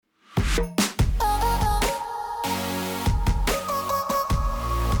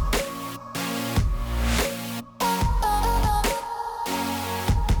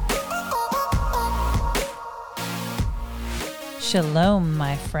Shalom,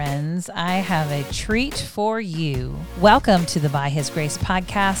 my friends. I have a treat for you. Welcome to the By His Grace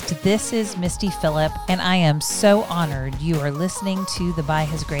podcast. This is Misty Phillip, and I am so honored you are listening to the By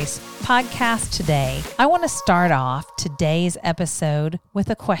His Grace podcast today. I want to start off today's episode with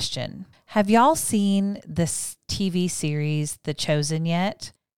a question. Have y'all seen this TV series, The Chosen,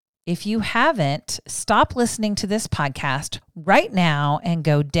 yet? If you haven't, stop listening to this podcast right now and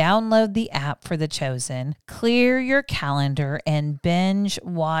go download the app for The Chosen, clear your calendar, and binge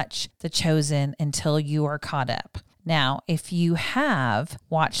watch The Chosen until you are caught up. Now, if you have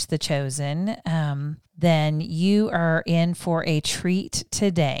watched The Chosen, then you are in for a treat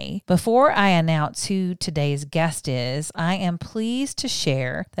today. Before I announce who today's guest is, I am pleased to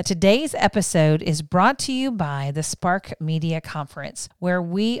share that today's episode is brought to you by the Spark Media Conference, where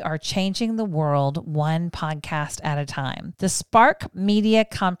we are changing the world one podcast at a time. The Spark Media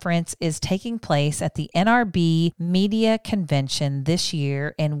Conference is taking place at the NRB Media Convention this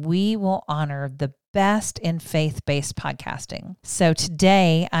year, and we will honor the best in faith-based podcasting. So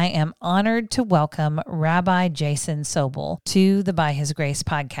today I am honored to welcome Rabbi Jason Sobel to the By His Grace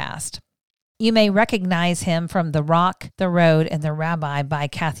podcast. You may recognize him from The Rock, The Road, and The Rabbi by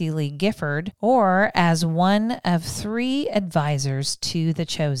Kathie Lee Gifford, or as one of 3 advisors to The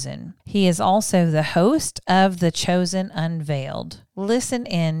Chosen. He is also the host of The Chosen Unveiled. Listen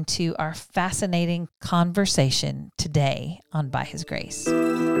in to our fascinating conversation today on By His Grace.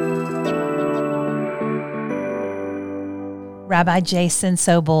 Rabbi Jason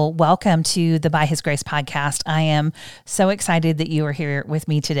Sobel, welcome to the By His Grace podcast. I am so excited that you are here with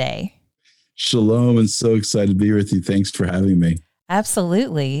me today. Shalom, and so excited to be with you. Thanks for having me.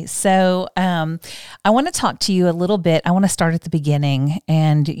 Absolutely. So I want to talk to you a little bit. I want to start at the beginning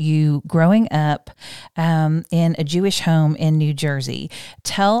and you growing up in a Jewish home in New Jersey.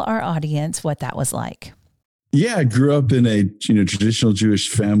 Tell our audience what that was like. Yeah, I grew up in a traditional Jewish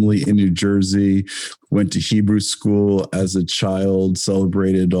family in New Jersey. Went to Hebrew school as a child,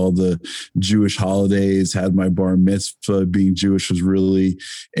 celebrated all the Jewish holidays, had my bar mitzvah. Being Jewish was really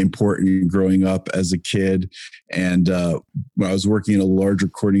important growing up as a kid. And when I was working in a large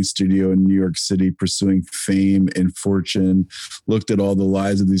recording studio in New York City, pursuing fame and fortune, looked at all the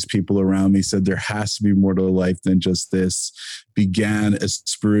lives of these people around me, said there has to be more to life than just this. Began a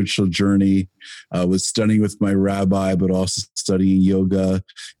spiritual journey, was studying with my rabbi, but also studying yoga.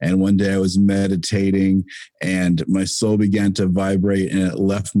 And one day I was meditating and my soul began to vibrate and it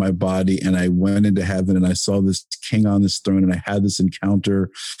left my body and I went into heaven and I saw this king on this throne and I had this encounter,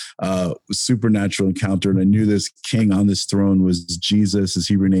 supernatural encounter. And I knew this king on this throne was Jesus, his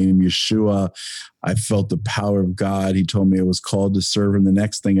Hebrew name, Yeshua. I felt the power of God. He told me I was called to serve him. The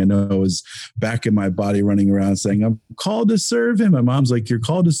next thing I know, I was back in my body running around saying, I'm called to serve him. My mom's like, you're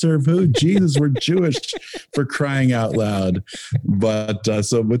called to serve who? Jesus, we're Jewish, for crying out loud. But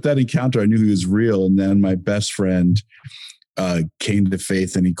so with that encounter, I knew he was real. And then my best friend came to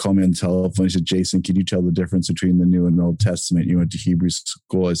faith and he called me on the telephone. He said, Jason, can you tell the difference between the New and Old Testament? You went to Hebrew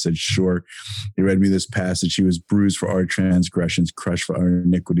school. I said, sure. He read me this passage. He was bruised for our transgressions, crushed for our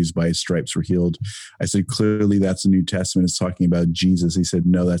iniquities, by his stripes were healed. I said, clearly that's the New Testament. It's talking about Jesus. He said,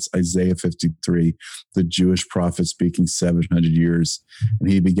 no, that's Isaiah 53, the Jewish prophet speaking 700 years.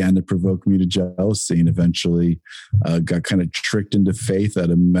 And he began to provoke me to jealousy and eventually got kind of tricked into faith at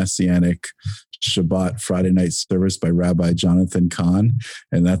a messianic Shabbat Friday night service by Rabbi Jonathan Cahn.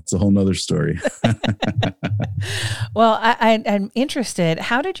 And that's a whole nother story. Well, I'm interested.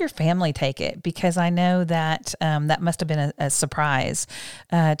 How did your family take it? Because I know that that must have been a surprise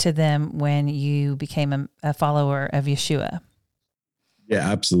to them when you became a follower of Yeshua. Yeah,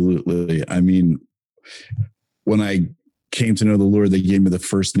 absolutely. I mean, when I came to know the Lord, they gave me the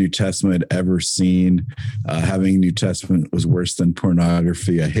first New Testament I'd ever seen. Having a New Testament was worse than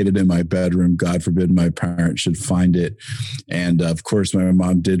pornography. I hid it in my bedroom. God forbid my parents should find it. And of course, my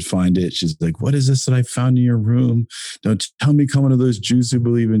mom did find it. She's like, what is this that I found in your room? Don't tell me come one of those Jews who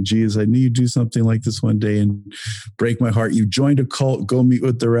believe in Jesus. I knew you'd do something like this one day and break my heart. You joined a cult. Go meet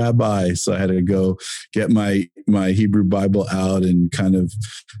with the rabbi. So I had to go get my Hebrew Bible out and kind of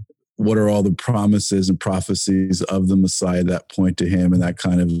what are all the promises and prophecies of the Messiah that point to him? And that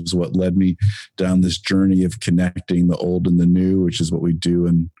kind of is what led me down this journey of connecting the old and the new, which is what we do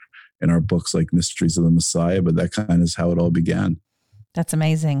in our books like Mysteries of the Messiah. But that kind of is how it all began. That's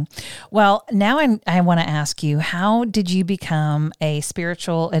amazing. Well, now I want to ask you, how did you become a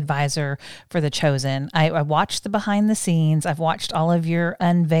spiritual advisor for The Chosen? I watched the behind the scenes. I've watched all of your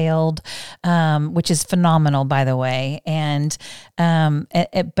Unveiled, which is phenomenal, by the way. And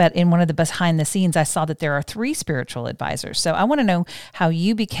but in one of the behind the scenes, I saw that there are 3 spiritual advisors. So I want to know how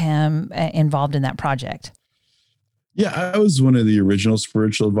you became involved in that project. Yeah, I was one of the original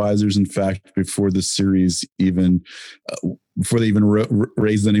spiritual advisors. In fact, before the series even, before they even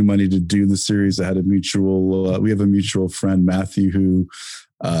raised any money to do the series, I had a mutual. We have a mutual friend, Matthew, who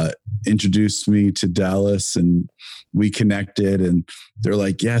introduced me to Dallas, and we connected. And they're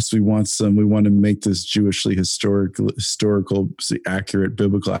like, "Yes, we want some. We want to make this Jewishly historical, accurate,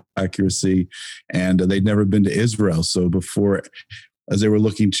 biblical accuracy." And they'd never been to Israel, so before, as they were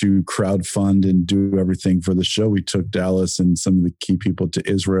looking to crowdfund and do everything for the show, we took Dallas and some of the key people to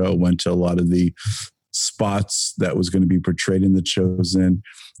Israel, went to a lot of the spots that was going to be portrayed in The Chosen,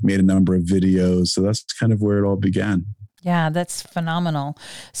 made a number of videos. So that's kind of where it all began. Yeah, that's phenomenal.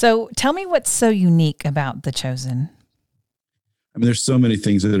 So tell me what's so unique about The Chosen. I mean, there's so many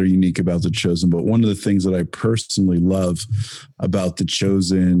things that are unique about The Chosen, but one of the things that I personally love about The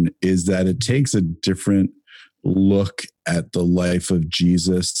Chosen is that it takes a different look at the life of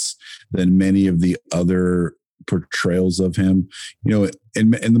Jesus than many of the other portrayals of him. You know,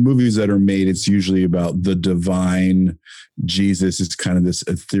 in the movies that are made, it's usually about the divine. Jesus is kind of this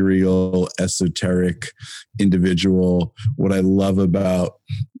ethereal, esoteric individual. What I love about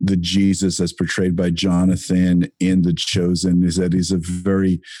the Jesus as portrayed by Jonathan in The Chosen is that he's a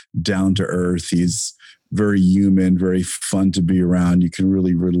very down to earth. He's very human, very fun to be around. You can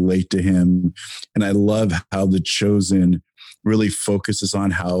really relate to him. And I love how The Chosen really focuses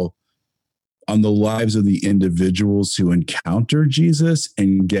on the lives of the individuals who encounter Jesus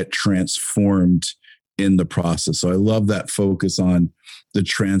and get transformed in the process. So I love that focus on the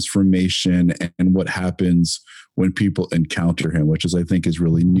transformation and what happens when people encounter him, which I think is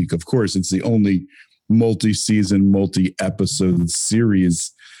really unique. Of course, it's the only multi-season, multi-episode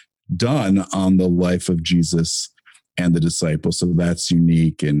series done on the life of Jesus and the disciples. So that's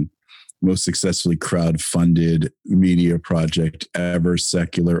unique, and most successfully crowd-funded media project ever,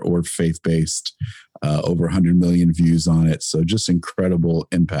 secular or faith-based, over 100 million views on it. So just incredible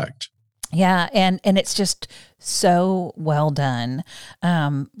impact. Yeah. And it's just so well done.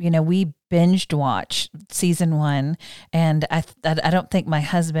 We binged watch season 1, and I don't think my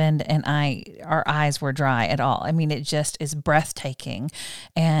husband and our eyes were dry at all. I mean, it just is breathtaking,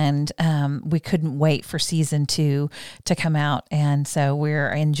 and we couldn't wait for season 2 to come out. And so we're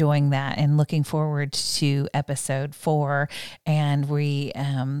enjoying that and looking forward to episode 4, and we,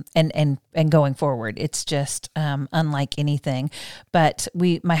 and going forward, it's just, unlike anything. But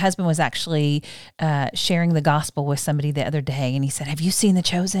my husband was actually, sharing the gospel with somebody the other day, and he said, "Have you seen The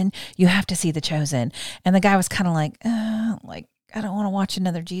Chosen? You have to see The Chosen." And the guy was kind of like, I don't want to watch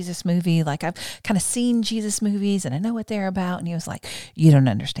another Jesus movie. Like, I've kind of seen Jesus movies and I know what they're about. And he was like, "You don't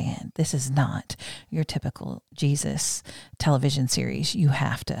understand. This is not your typical Jesus television series. You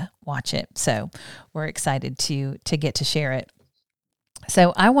have to watch it." So we're excited to get to share it.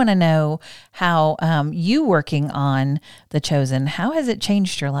 So I want to know how, you working on The Chosen, how has it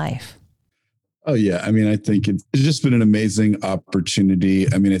changed your life? Oh, yeah. I mean, I think it's just been an amazing opportunity.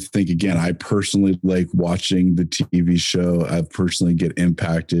 I mean, I think, again, I personally like watching the TV show. I personally get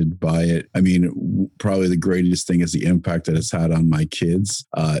impacted by it. I mean, probably the greatest thing is the impact that it's had on my kids.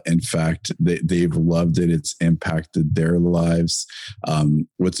 In fact, they've loved it. It's impacted their lives.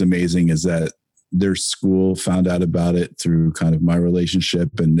 What's amazing is that their school found out about it through kind of my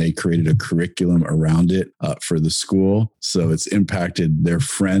relationship, and they created a curriculum around it for the school. So it's impacted their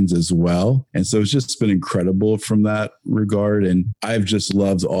friends as well. And so it's just been incredible from that regard. And I've just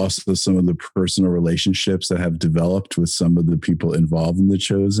loved also some of the personal relationships that have developed with some of the people involved in The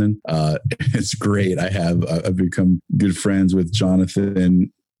Chosen. It's great. I've become good friends with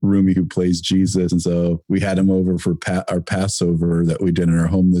Jonathan Rumi, who plays Jesus. And so we had him over for our Passover that we did in our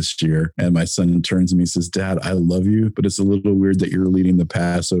home this year. And my son turns to me and says, "Dad, I love you, but it's a little weird that you're leading the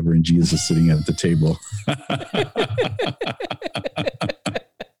Passover and Jesus is sitting at the table."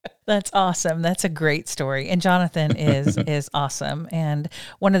 That's awesome. That's a great story. And Jonathan is awesome. And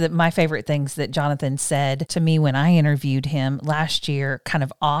one of my favorite things that Jonathan said to me when I interviewed him last year, kind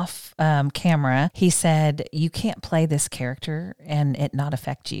of off camera, he said, "You can't play this character and it not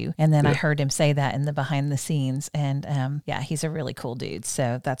affect you." And then I heard him say that in the behind the scenes. And he's a really cool dude.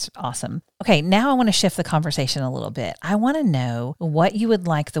 So that's awesome. Okay, now I want to shift the conversation a little bit. I want to know what you would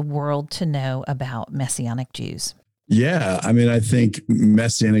like the world to know about Messianic Jews. Yeah, I mean, I think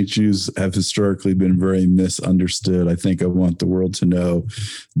Messianic Jews have historically been very misunderstood. I think I want the world to know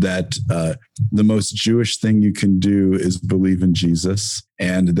that the most Jewish thing you can do is believe in Jesus,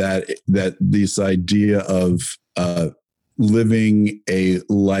 and that this idea of living a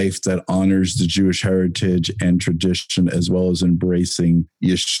life that honors the Jewish heritage and tradition, as well as embracing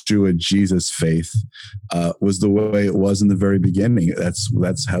Yeshua, Jesus faith, was the way it was in the very beginning.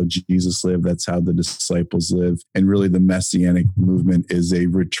 That's how Jesus lived. That's how the disciples live. And really the Messianic movement is a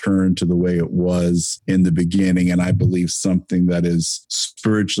return to the way it was in the beginning. And I believe something that is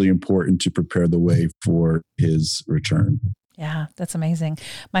spiritually important to prepare the way for his return. Yeah, that's amazing.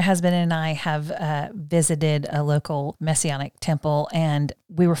 My husband and I have visited a local Messianic temple, and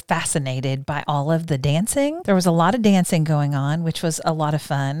we were fascinated by all of the dancing. There was a lot of dancing going on, which was a lot of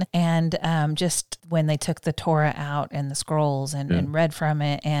fun. And just when they took the Torah out and the scrolls and read from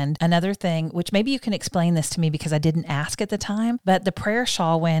it. And another thing, which maybe you can explain this to me because I didn't ask at the time, but the prayer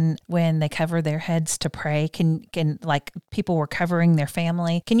shawl, when they cover their heads to pray, can like people were covering their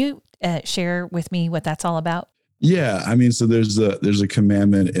family. Can you share with me what that's all about? Yeah, I mean, so there's a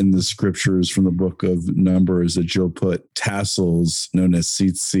commandment in the scriptures from the book of Numbers that you'll put tassels known as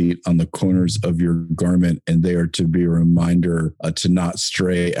tzitzit on the corners of your garment, and they are to be a reminder to not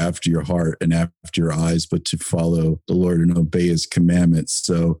stray after your heart and after your eyes, but to follow the Lord and obey his commandments.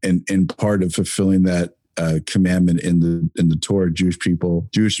 So, and part of fulfilling that commandment in the Torah,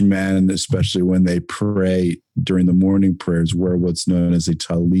 Jewish men, especially when they pray during the morning prayers, wear what's known as a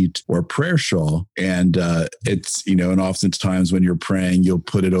talit or prayer shawl. And it's, and oftentimes when you're praying, you'll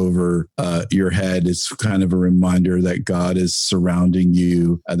put it over your head. It's kind of a reminder that God is surrounding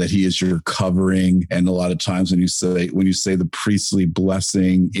you, that he is your covering. And a lot of times when you say the priestly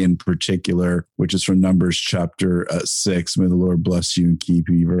blessing in particular, which is from Numbers chapter 6, may the Lord bless you and keep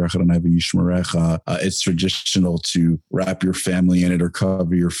you. It's traditional to wrap your family in it or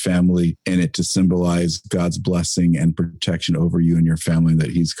cover your family in it to symbolize God's blessing and protection over you and your family, that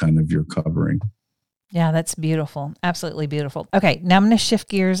he's kind of your covering. Yeah, that's beautiful. Absolutely beautiful. Okay, now I'm going to shift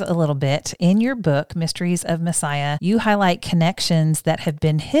gears a little bit. In your book, Mysteries of Messiah, you highlight connections that have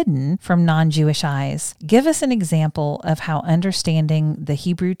been hidden from non-Jewish eyes. Give us an example of how understanding the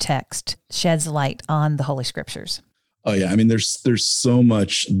Hebrew text sheds light on the Holy Scriptures. Oh yeah, I mean, there's so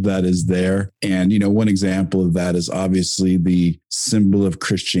much that is there. And, one example of that is obviously the symbol of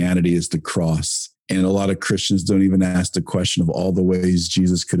Christianity is the cross. And a lot of Christians don't even ask the question of all the ways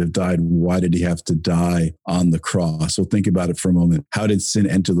Jesus could have died. Why did he have to die on the cross? So think about it for a moment. How did sin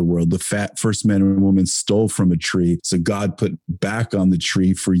enter the world? The first man and woman stole from a tree. So God put back on the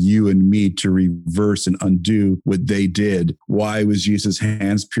tree for you and me to reverse and undo what they did. Why was Jesus'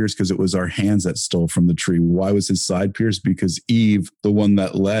 hands pierced? Because it was our hands that stole from the tree. Why was his side pierced? Because Eve, the one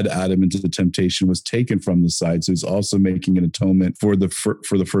that led Adam into the temptation, was taken from the side. So he's also making an atonement for the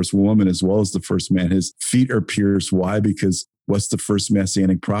first woman as well as the first man. His feet are pierced. Why? Because what's the first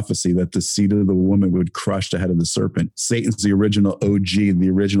messianic prophecy? That the seed of the woman would crush the head of the serpent. Satan's the original OG,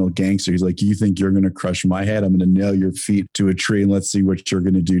 the original gangster. He's like, you think you're going to crush my head? I'm going to nail your feet to a tree and let's see what you're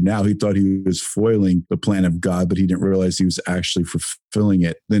going to do now. He thought he was foiling the plan of God, but he didn't realize he was actually fulfilling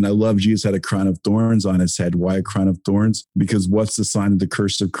it. Then I love Jesus had a crown of thorns on his head. Why a crown of thorns? Because what's the sign of the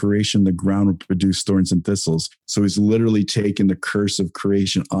curse of creation? The ground will produce thorns and thistles. So he's literally taken the curse of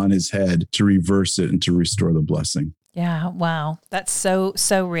creation on his head to reverse it and to restore the blessing. Yeah. Wow. That's so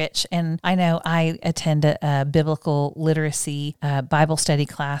rich. And I know I attend a biblical literacy Bible study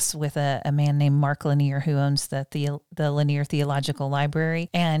class with a man named Mark Lanier, who owns the Lanier Theological Library.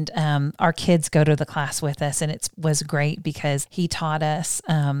 And our kids go to the class with us, and it was great because he taught us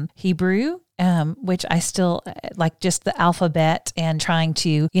Hebrew, which I still like, just the alphabet and trying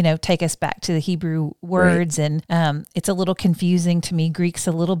to, take us back to the Hebrew words. Right. And it's a little confusing to me. Greek's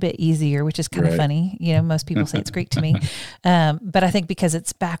a little bit easier, which is kind of funny. Most people say it's Greek to me. But I think because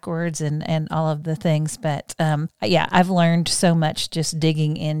it's backwards and all of the things. But I've learned so much just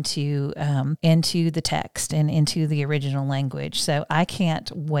digging into the text and into the original language. So I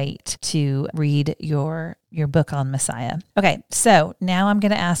can't wait to read your book on Messiah. Okay, so now I'm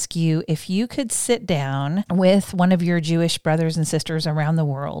going to ask you, if you could sit down with one of your Jewish brothers and sisters around the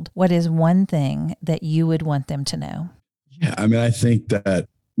world, what is one thing that you would want them to know? Yeah, I mean, I think that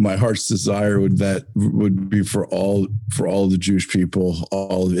my heart's desire would be for all the Jewish people,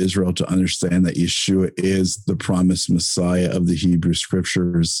 all of Israel, to understand that Yeshua is the promised Messiah of the Hebrew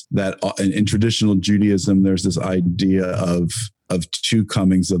Scriptures. That in traditional Judaism, there's this idea of two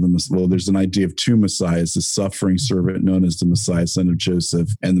comings of the Messiah. Well, there's an idea of two Messiahs, the suffering servant known as the Messiah, son of Joseph,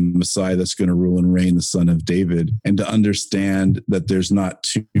 and the Messiah that's going to rule and reign, the son of David. And to understand that there's not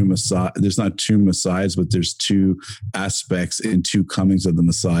two Messiahs, but there's two aspects and two comings of the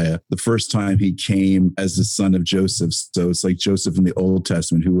Messiah. The first time he came as the son of Joseph. So it's like Joseph in the Old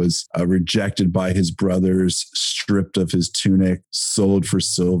Testament, who was rejected by his brothers, stripped of his tunic, sold for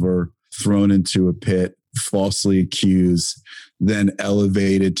silver, thrown into a pit, falsely accused, then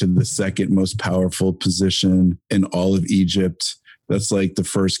elevated to the second most powerful position in all of Egypt. That's like the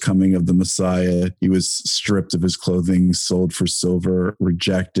first coming of the Messiah. He was stripped of his clothing, sold for silver,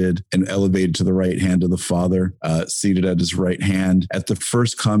 rejected, and elevated to the right hand of the Father, seated at his right hand. At the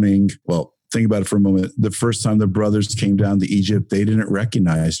first coming, well, think about it for a moment. The first time the brothers came down to Egypt, they didn't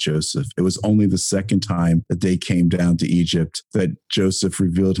recognize Joseph. It was only the second time that they came down to Egypt that Joseph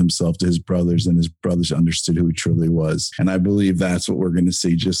revealed himself to his brothers, and his brothers understood who he truly was. And I believe that's what we're going to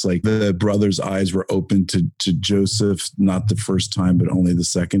see. Just like the brothers' eyes were open to Joseph, not the first time, but only the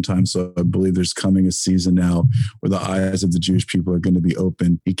second time. So I believe there's coming a season now where the eyes of the Jewish people are going to be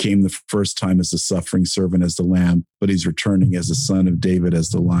open. He came the first time as a suffering servant, as the lamb, but he's returning as the son of David, as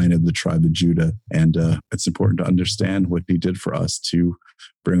the Lion of the tribe of Judah. And it's important to understand what he did for us to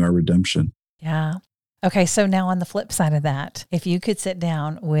bring our redemption. Yeah. Okay. So now on the flip side of that, if you could sit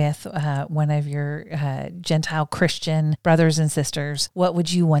down with one of your Gentile Christian brothers and sisters, what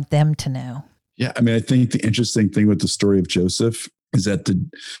would you want them to know? Yeah. I mean, I think the interesting thing with the story of Joseph is that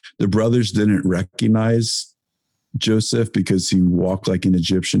the brothers didn't recognize Joseph because he walked like an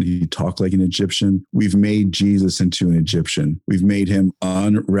Egyptian. He talked like an Egyptian. We've made Jesus into an Egyptian. We've made him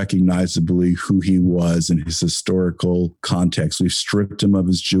unrecognizably who he was in his historical context. We've stripped him of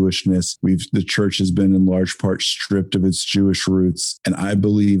his Jewishness. The church has been in large part stripped of its Jewish roots. And I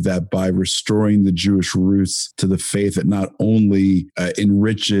believe that by restoring the Jewish roots to the faith, it not only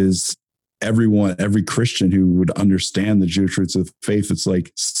enriches every Christian who would understand the Jewish roots of faith. It's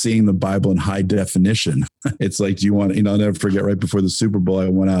like seeing the Bible in high definition. It's like, I'll never forget, right before the Super Bowl, I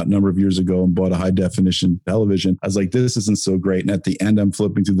went out a number of years ago and bought a high definition television. I was like, this isn't so great. And at the end, I'm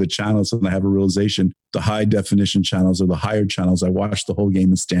flipping through the channels and I have a realization, the high definition channels are the higher channels. I watched the whole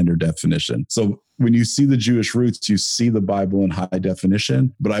game in standard definition. So when you see the Jewish roots, you see the Bible in high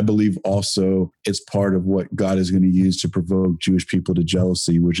definition, but I believe also it's part of what God is going to use to provoke Jewish people to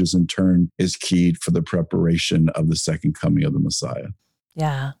jealousy, which is in turn is key for the preparation of the second coming of the Messiah.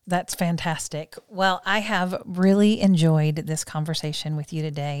 Yeah, that's fantastic. Well, I have really enjoyed this conversation with you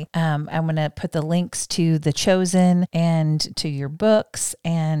today. I'm going to put the links to The Chosen and to your books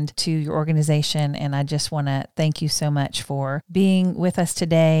and to your organization. And I just want to thank you so much for being with us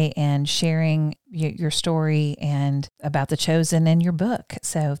today and sharing your story and about The Chosen and your book.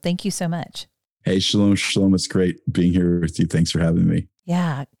 So thank you so much. Hey, shalom. It's great being here with you. Thanks for having me.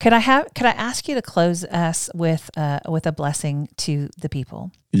 Yeah. Could I ask you to close us with a blessing to the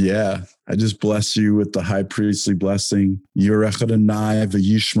people? Yeah. I just bless you with the high priestly blessing. Yirech Adonai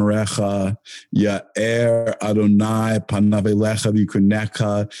v'yishmerecha, Ya'er Adonai panav elecha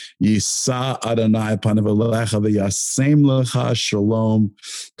v'yikunecha, Yisa Adonai panav elecha v'yasem lecha shalom.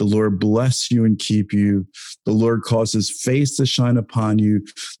 The Lord bless you and keep you. The Lord cause his face to shine upon you.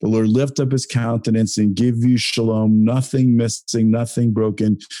 The Lord lift up his countenance and give you shalom, nothing missing, nothing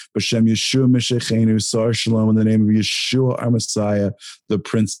broken. B'Shem Yeshua Meshechenu, Sar Shalom, in the name of Yeshua our Messiah, the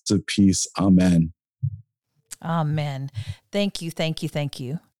Prince of Peace. Amen. Amen. Thank you. Thank you. Thank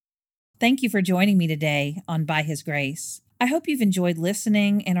you. Thank you for joining me today on By His Grace. I hope you've enjoyed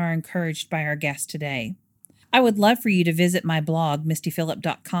listening and are encouraged by our guest today. I would love for you to visit my blog,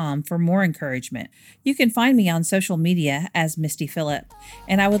 mistyphillip.com, for more encouragement. You can find me on social media as Misty Phillip,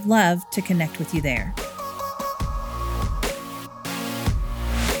 and I would love to connect with you there.